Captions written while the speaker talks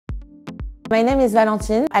My name is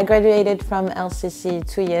Valentine. I graduated from LCC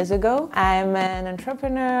 2 years ago. I'm an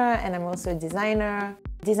entrepreneur and I'm also a designer.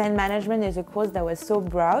 Design management is a course that was so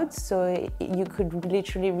broad, so you could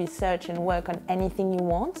literally research and work on anything you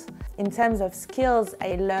want. In terms of skills,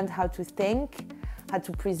 I learned how to think, how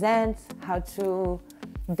to present, how to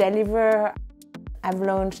deliver. I've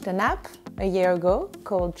launched an app a year ago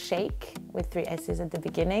called Shake, with 3 S's at the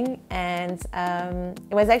beginning, and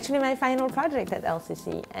it was actually my final project at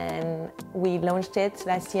LCC, and we launched it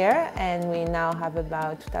last year, and we now have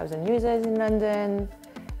about 2,000 users in London,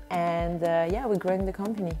 and yeah, we're growing the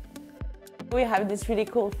company. We have this really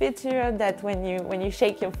cool feature that when you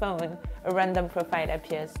shake your phone, a random profile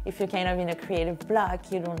appears. If you're kind of in a creative block,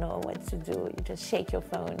 you don't know what to do, you just shake your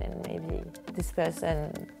phone and maybe this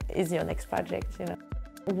person is your next project, you know.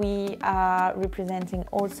 We are representing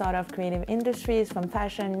all sorts of creative industries, from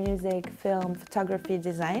fashion, music, film, photography,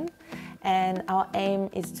 design. And our aim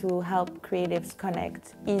is to help creatives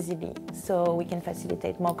connect easily so we can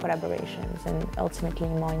facilitate more collaborations and ultimately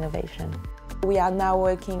more innovation. We are now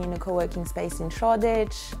working in a co-working space in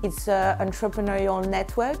Giudice. It's an entrepreneurial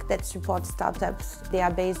network that supports startups. They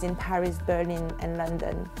are based in Paris, Berlin, and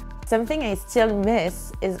London. Something I still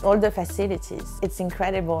miss is all the facilities. It's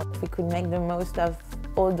incredible. We could make the most of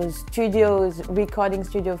all those studios, recording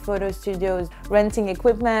studio, photo studios, renting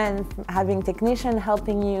equipment, having technicians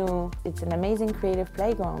helping you. It's an amazing creative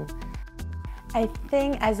playground. I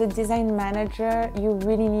think as a design manager, you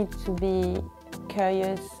really need to be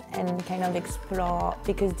curious and kind of explore,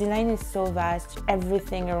 because design is so vast.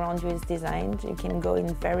 Everything around you is designed. You can go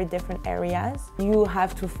in very different areas. You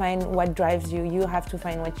have to find what drives you. You have to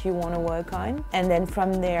find what you want to work on. And then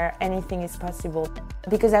from there, anything is possible.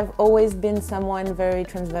 Because I've always been someone very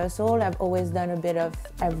transversal. I've always done a bit of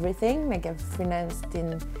everything. Like I've freelanced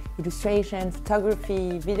in illustration,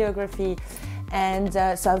 photography, videography. And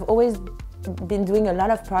so I've always been doing a lot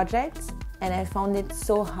of projects. And I found it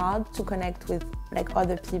so hard to connect with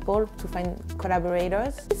other people, to find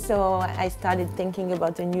collaborators. So I started thinking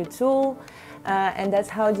about a new tool, and that's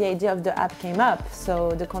how the idea of the app came up. So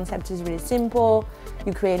the concept is really simple.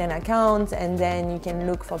 You create an account and then you can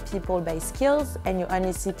look for people by skills, and you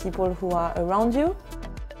only see people who are around you.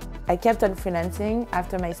 I kept on freelancing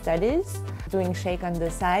after my studies, doing Shake on the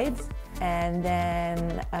side. And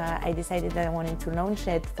then I decided that I wanted to launch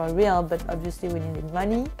it for real, but obviously we needed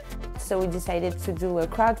money. So we decided to do a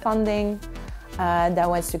crowdfunding that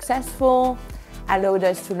was successful, allowed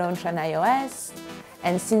us to launch on iOS.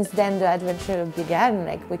 And since then the adventure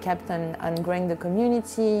began. We kept on growing the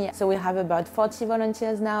community. So we have about 40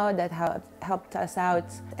 volunteers now that have helped us out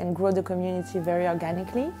and grow the community very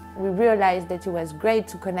organically. We realized that it was great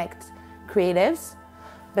to connect creatives,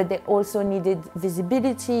 but they also needed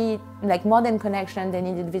visibility. More than connection, they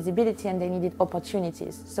needed visibility and they needed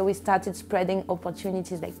opportunities. So we started spreading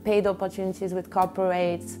opportunities, like paid opportunities with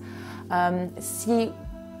corporates, see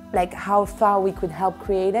how far we could help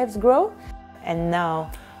creatives grow. And now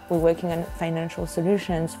we're working on financial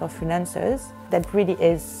solutions for freelancers. That really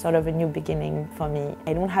is sort of a new beginning for me.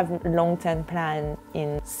 I don't have a long-term plan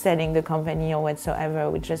in selling the company or whatsoever.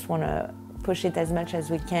 We just want to push it as much as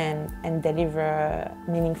we can and deliver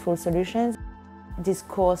meaningful solutions. This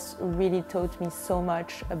course really taught me so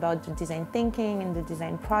much about the design thinking and the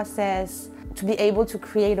design process. To be able to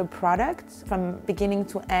create a product from beginning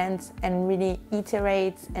to end and really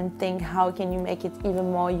iterate and think how can you make it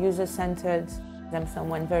even more user-centered. I'm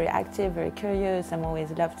someone very active, very curious. I'm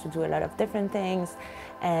always love to do a lot of different things.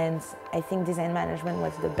 And I think design management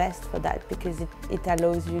was the best for that, because it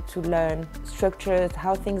allows you to learn structures,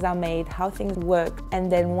 how things are made, how things work.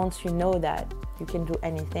 And then once you know that, you can do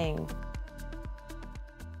anything.